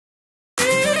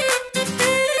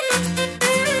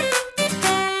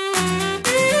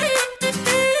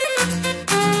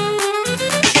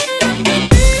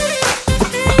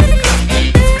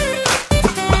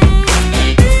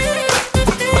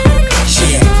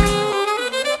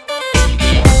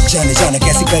न जाने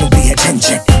कैसी करती है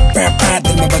झंझट। पैप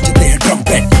दिल में बजते हैं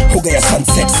ट्रम्पेट, हो गया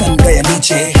सनसेट सन गया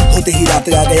नीचे, होते ही रात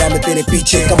आ गया मैं तेरे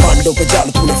पीछे। कमांडो पे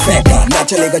जाल तूने फेंका, ना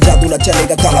चलेगा जादू ना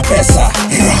चलेगा काला पैसा।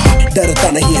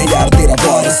 डरता नहीं है यार तेरा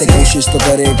वार से, कोशिश तो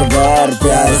करे एक बार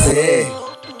प्यार से।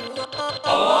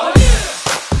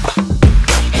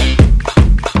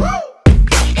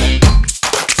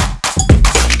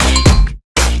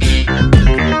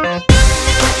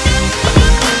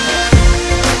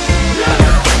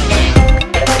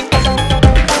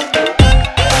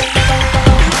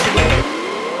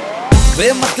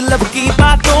 मतलब की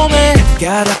बातों में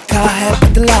क्या रखा है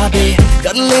बतला दे,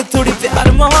 कर ले थोड़ी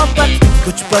प्यार मोहब्बत,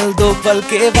 कुछ पल दो पल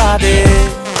के वादे।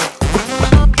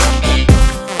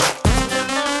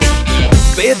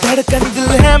 बेधड़कन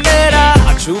दिल है मेरा,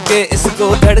 छू के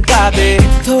इसको धड़का दे,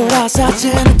 थोड़ा सा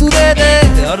चैन तू दे दे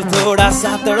और थोड़ा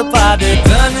सा तड़पा दे।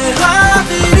 तन्हा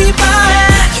मेरी बाहें,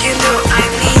 you know I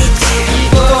need you,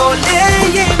 बोले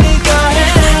ये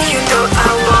निगाहें, you know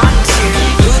I want you,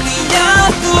 दुनिया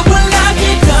तू बुला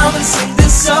के come and sing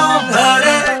this song,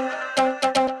 Hare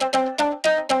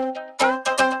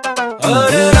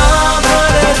Hare Ram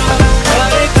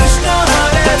हरे कृष्णा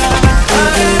हरे राम,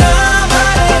 हरे राम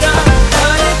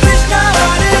हरे कृष्णा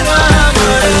हरे राम,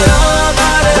 हरे राम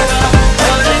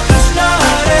हरे कृष्णा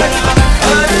हरे राम,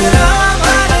 हरे राम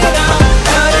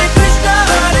हरे कृष्णा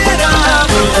हरे राम।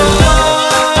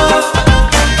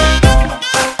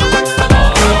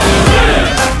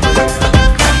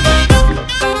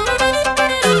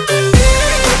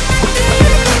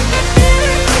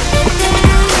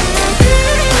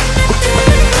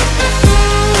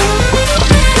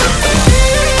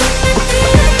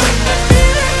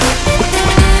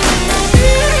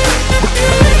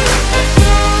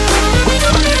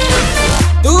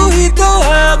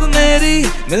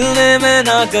 मिलने में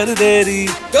ना कर देरी,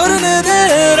 करने दे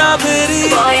राबेरी।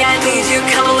 Boy, I need you,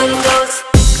 come a little close.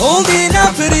 होगी ना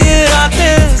फिर ये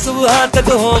रातें, सुबह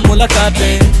तक हो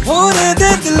मुलाकातें, होने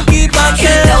दे दिल की बातें।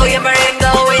 You know you're my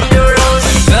rainbow in the rose.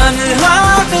 तन्हा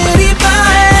मेरी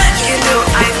बाहें, you know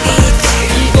I need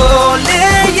you, बोले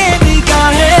ये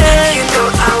निगाहें, you know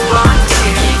I want you,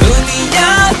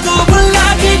 दुनिया को बुला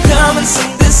के come and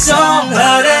sing this song,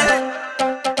 हरे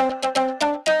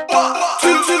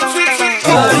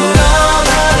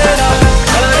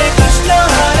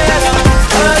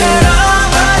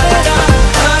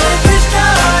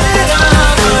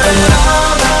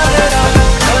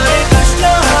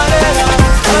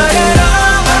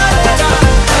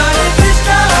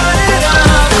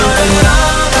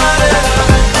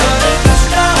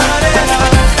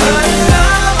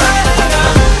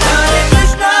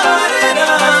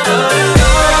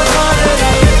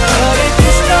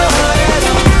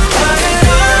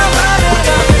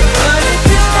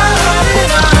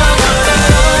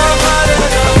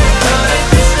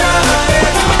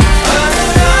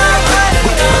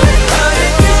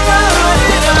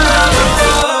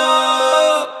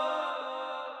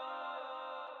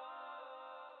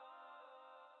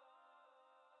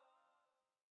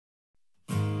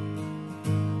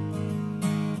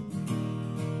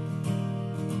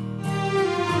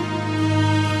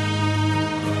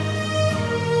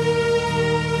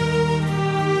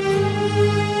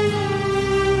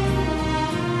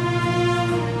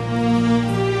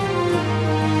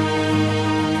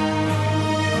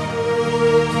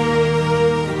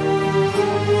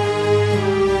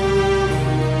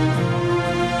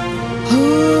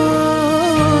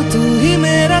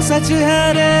सच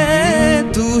है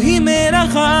रे, तू ही मेरा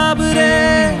ख्वाब रे,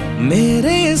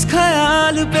 मेरे इस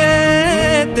ख्याल पे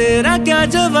तेरा क्या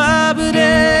जवाब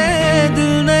रे।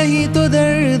 दिल नहीं तो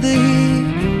दर्द ही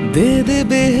दे दे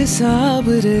बेहिसाब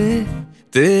रे,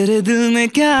 तेरे दिल में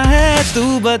क्या है तू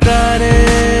बता रे,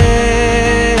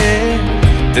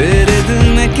 तेरे दिल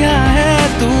में क्या है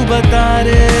तू बता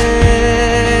रे।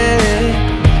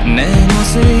 नैनों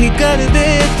से ही कर दे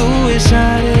तू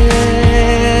इशारे,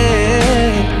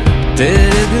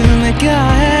 तेरे दिल में क्या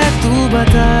है तू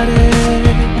बता रे।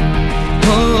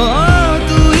 हो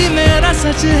तू ही मेरा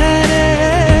सच है रे,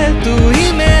 तू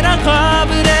ही मेरा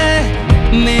ख्वाब रे,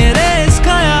 मेरे इस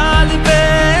ख्याल पे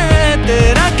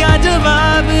तेरा क्या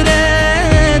जवाब रे।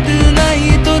 दिल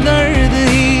नहीं तो दर्द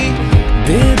ही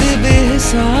दे दे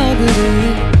बेहिसाब रे,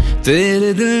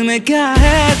 तेरे दिल में क्या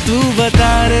है तू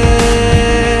बता रे,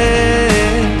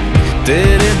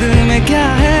 तेरे दिल में क्या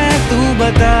है तू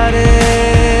बता रे।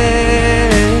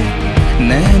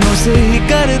 नैनों से ही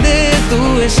कर दे तू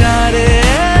इशारे,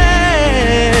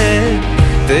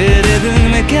 तेरे दिल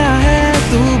में क्या है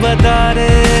तू बता रे।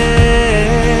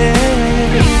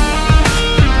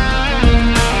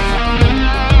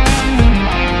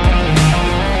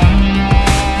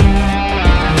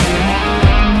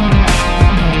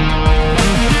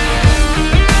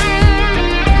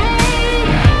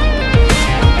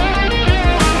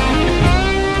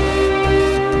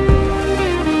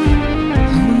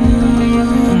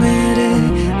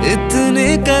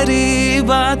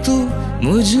 जुबा तू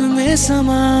मुझ में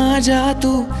समा जा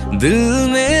तू, दिल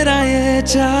मेरा ये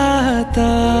चाहता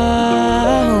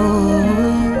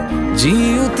हूँ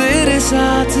जीऊं तेरे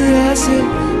साथ ऐसे,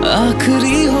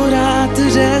 आखिरी हो रात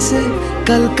जैसे,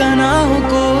 कल का ना हो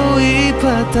कोई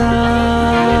पता।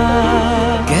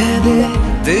 कह दे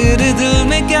तेरे दिल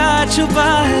में क्या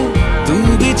छुपा है, तू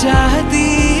भी चाहती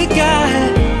क्या है,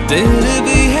 तेरे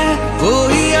भी है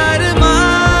कोई अरमान।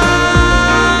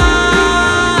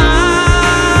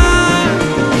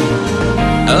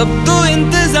 अब तो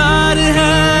इंतजार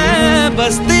है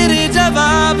बस तेरे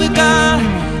जवाब का,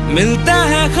 मिलता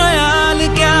है ख्याल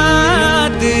क्या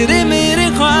तेरे मेरे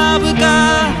ख्वाब का।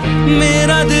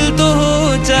 मेरा दिल तो हो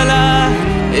चला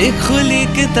एक खुली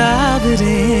किताब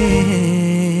रे,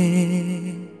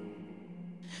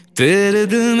 तेरे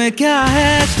दिल में क्या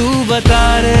है तू बता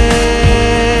रे,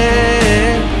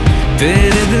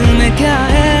 तेरे दिल में क्या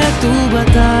है तू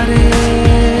बता रे।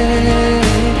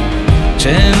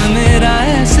 चैन मेरा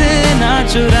ऐसे ना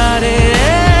चुरा रे,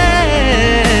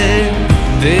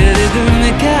 तेरे दिल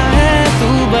में क्या है तू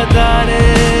बता रे।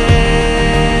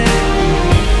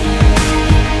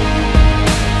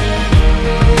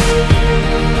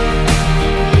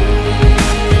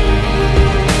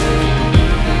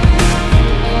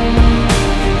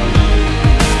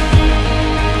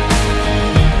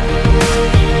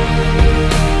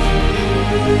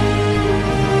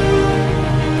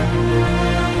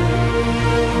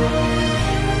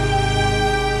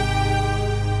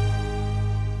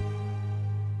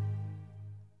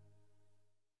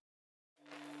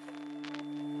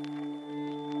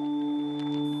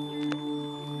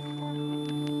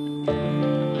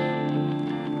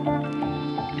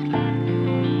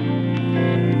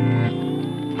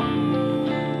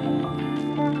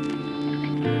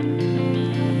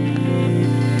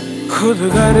 खुद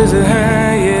गर्ज है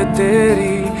ये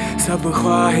तेरी सब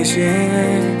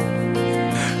ख्वाहिशें,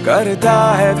 करता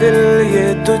है दिल ये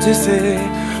तुझसे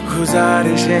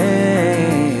गुजारिशें।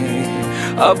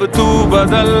 अब तू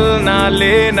बदल ना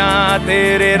लेना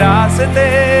तेरे रास्ते,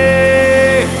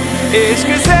 इश्क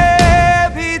से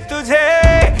भी तुझे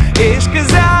इश्क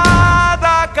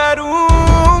ज्यादा करूं,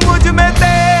 मुझ में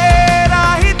तेरा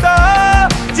ही तो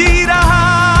जी रहा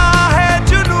है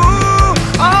जुनू।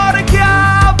 और क्या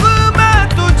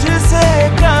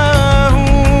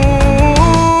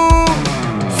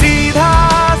सीधा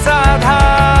साधा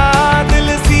दिल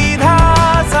सीधा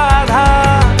साधा,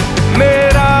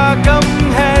 मेरा कम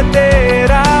है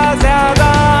तेरा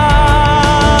ज्यादा।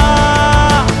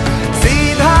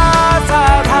 सीधा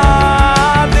साधा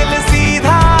दिल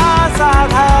सीधा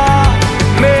साधा,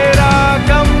 मेरा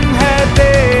कम है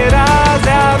तेरा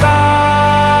ज्यादा।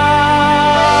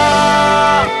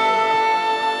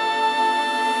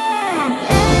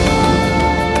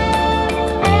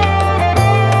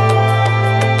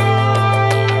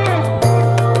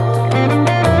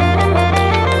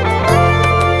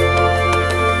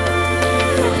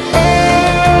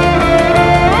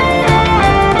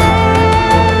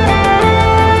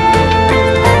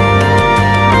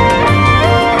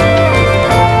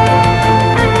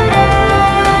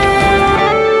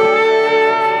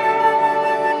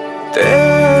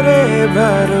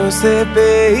 भरोसे पे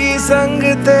ही संग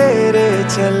तेरे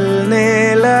चलने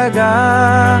लगा,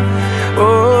 ओ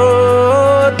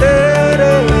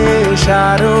तेरे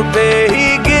इशारों पे ही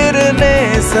गिरने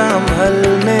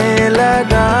संभलने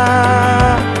लगा।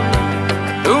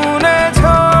 तूने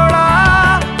छोड़ा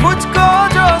मुझको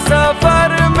जो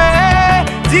सफर में,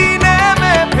 जीने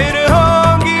में फिर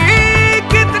होंगी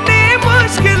कितनी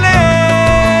मुश्किलें।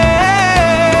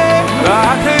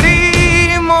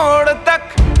 आखिरी मोड़ तक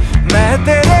मैं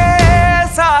तेरे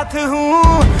साथ हूँ,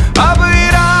 अब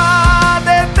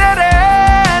इरादे तेरे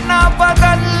ना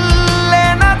बदल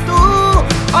लेना तू।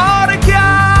 और क्या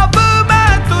अब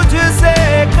मैं तुझसे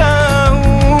कहूँ,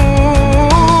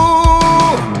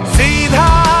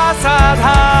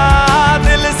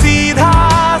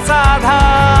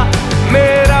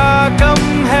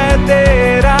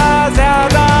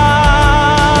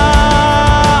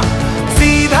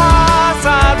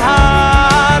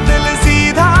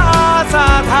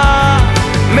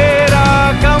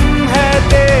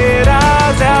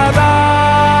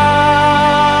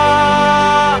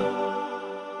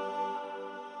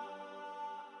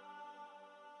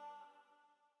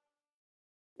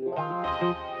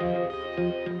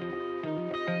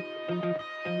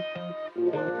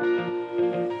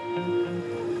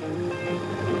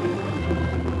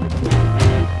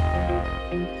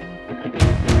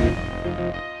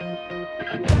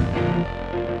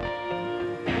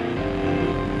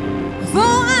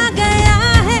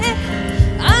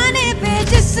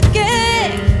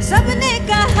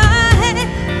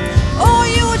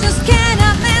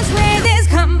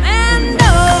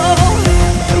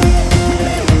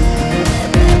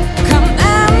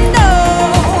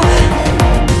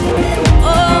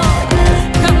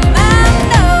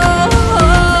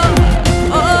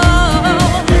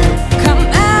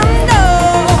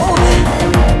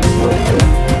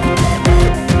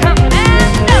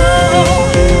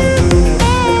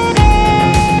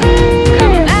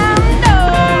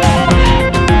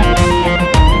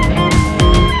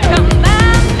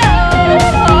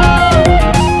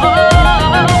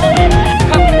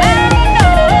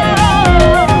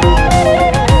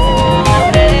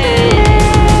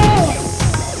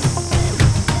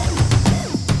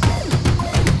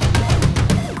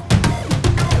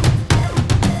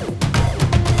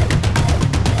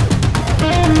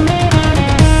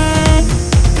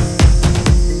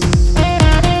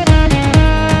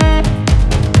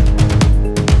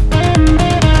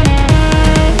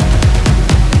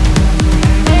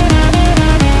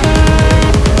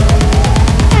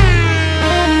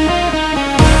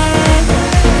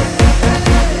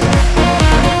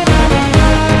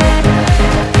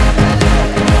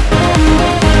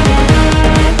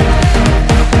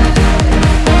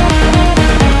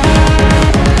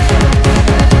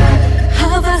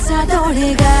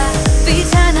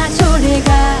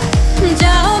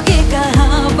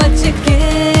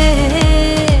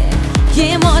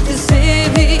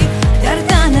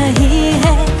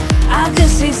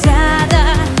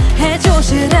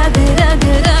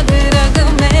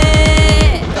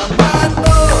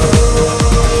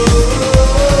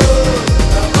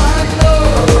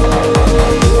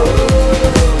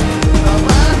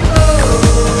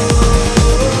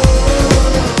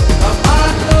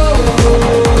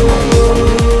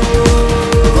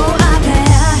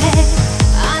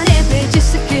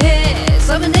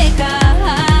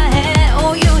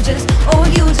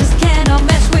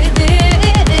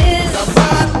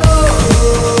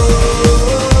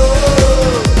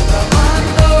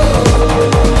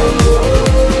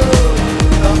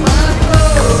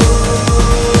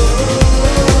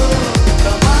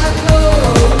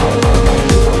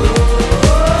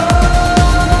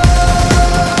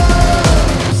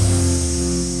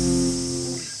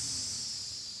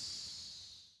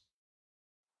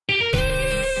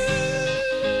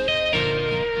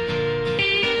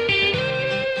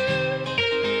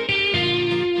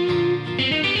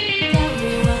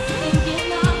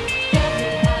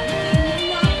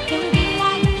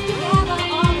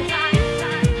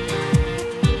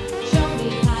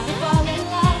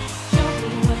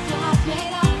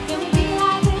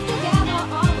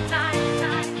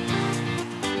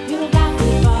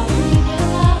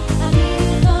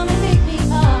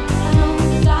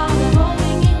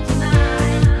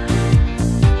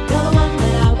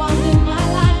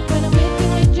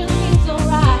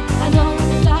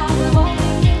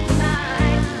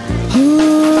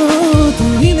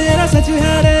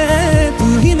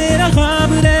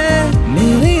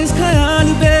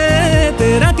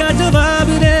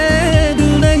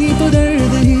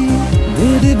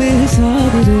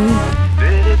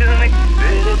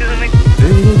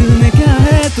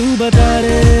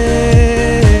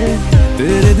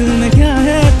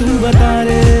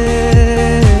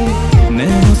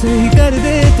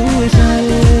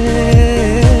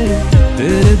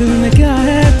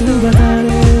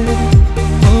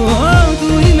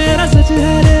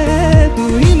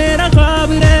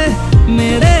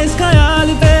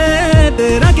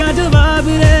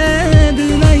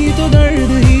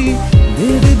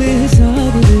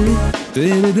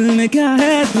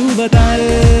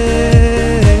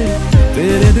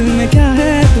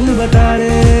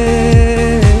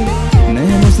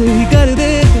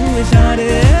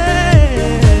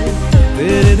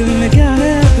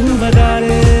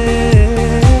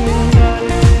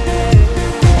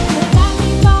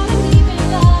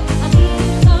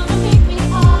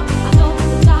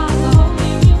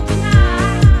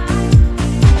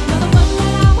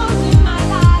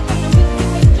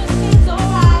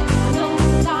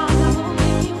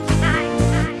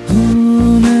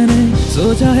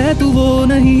 है तू वो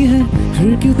नहीं है,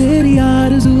 फिर क्यों तेरी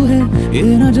आरज़ू है,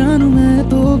 ये ना जानूं मैं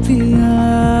तो पिया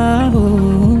हो।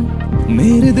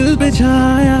 मेरे दिल पे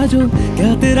छाया जो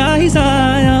क्या तेरा ही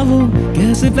साया, वो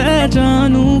कैसे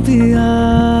पहचानूं पिया।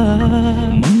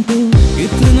 मन को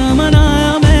कितना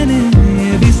मनाया मैंने,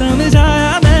 ये भी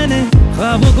समझाया मैंने,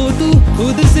 ख्वाबों को तू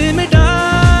खुद से मिटा,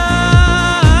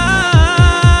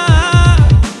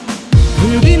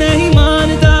 फिर भी नहीं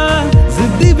मानता,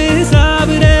 जिद्दी बेहिसाब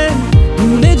रे।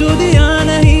 तूने जो दिया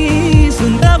नहीं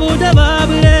सुनता वो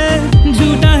जवाब रे,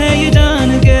 झूठा है ये जान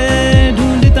के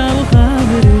ढूंढता वो ख्वाब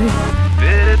रे।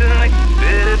 तेरे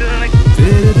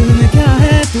दिल में क्या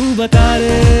है तू बता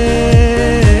रे,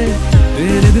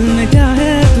 तेरे दिल में क्या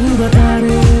है तू बता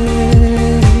रे,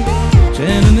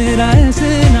 चैन मेरा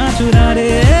ऐसे ना चुरा रे।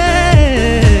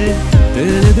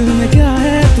 तेरे दिल में क्या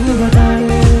है तू बता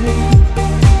रे,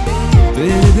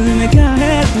 तेरे दिल में क्या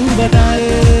है तू बता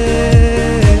रे,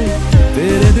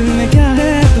 तेरे दिल में क्या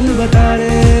है तू बता रे,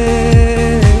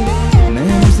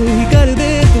 नैनों से ही कर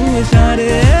दे तू इशारे।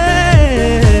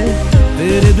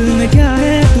 तेरे दिल में क्या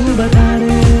है तू बता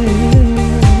रे।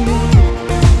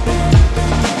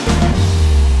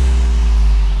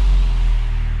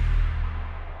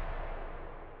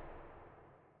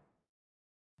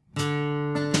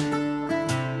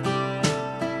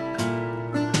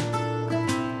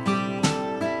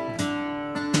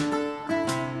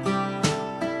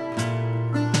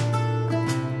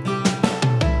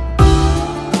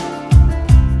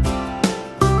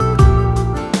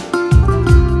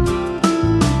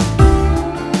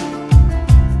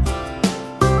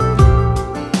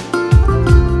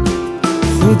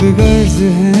 खुद गर्ज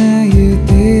हैं ये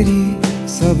तेरी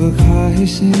सब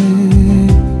ख्वाहिशें,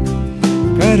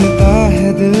 करता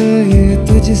है दिल ये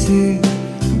तुझसे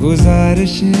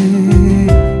गुजारिशें।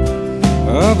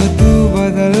 अब तू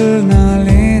बदल ना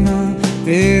लेना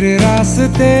तेरे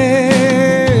रास्ते,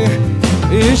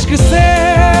 इश्क से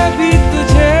भी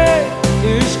तुझे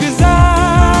इश्क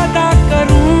ज्यादा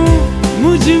करूं,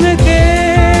 मुझ में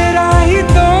तेरा ही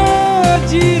तो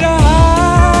जी रहा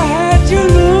है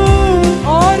जुनून।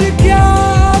 और क्या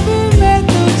अब मैं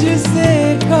तुझसे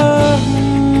कहूं,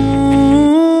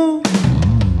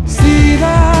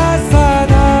 सीधा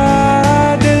साधा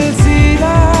दिल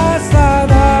सीधा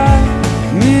साधा,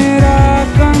 मेरा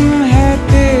कम है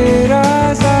तेरा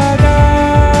ज़्यादा।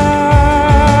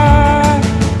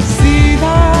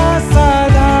 सीधा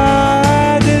साधा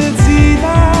दिल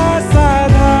सीधा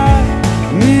साधा,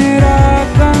 मेरा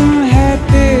कम है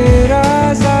तेरा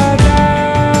ज़्यादा।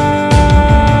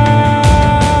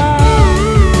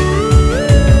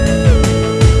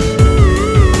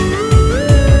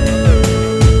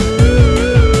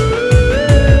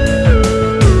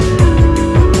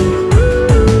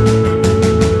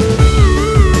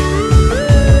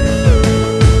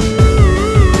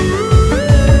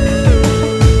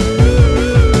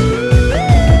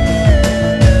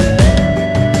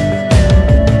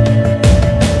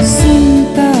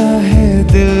 सुनता है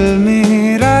दिल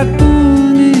मेरा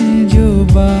तूने जो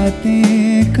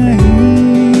बातें कही,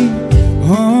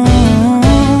 हो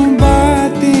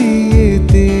बातें ये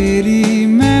तेरी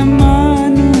मैं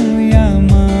मानूं या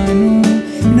मानूं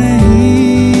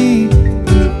नहीं।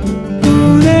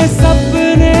 तूने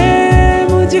सपने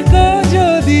मुझको जो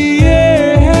दिए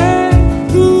हैं,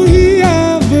 तू ही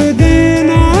अब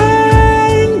देना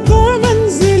इनको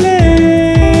मंजिलें।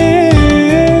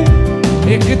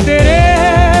 एक तेरे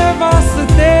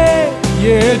वास्ते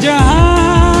ये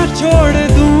जहां छोड़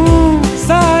दूं,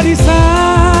 सारी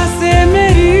सांसें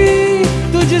मेरी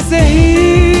तुझसे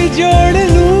ही जोड़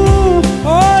लूं।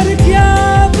 और क्या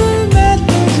अब मैं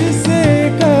तुझसे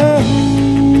कहूं,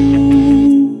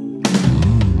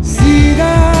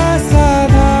 सीधा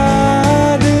साधा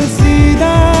दिल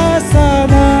सीधा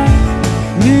साधा,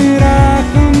 मेरा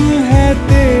कम है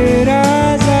तेरा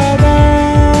ज़्यादा।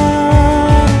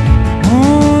 हो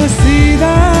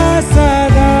सीधा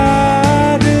साधा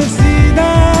दिल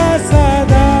सीधा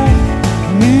साधा,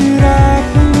 मेरा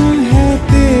कम है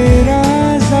तेरा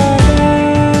ज़्यादा।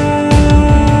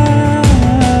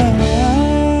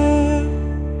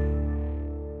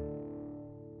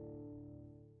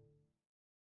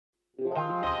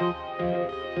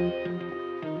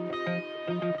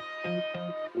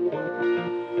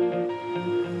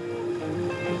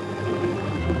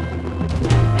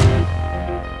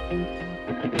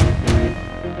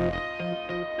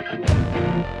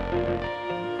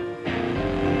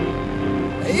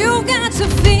 You got to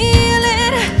feel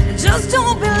it, just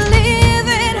don't be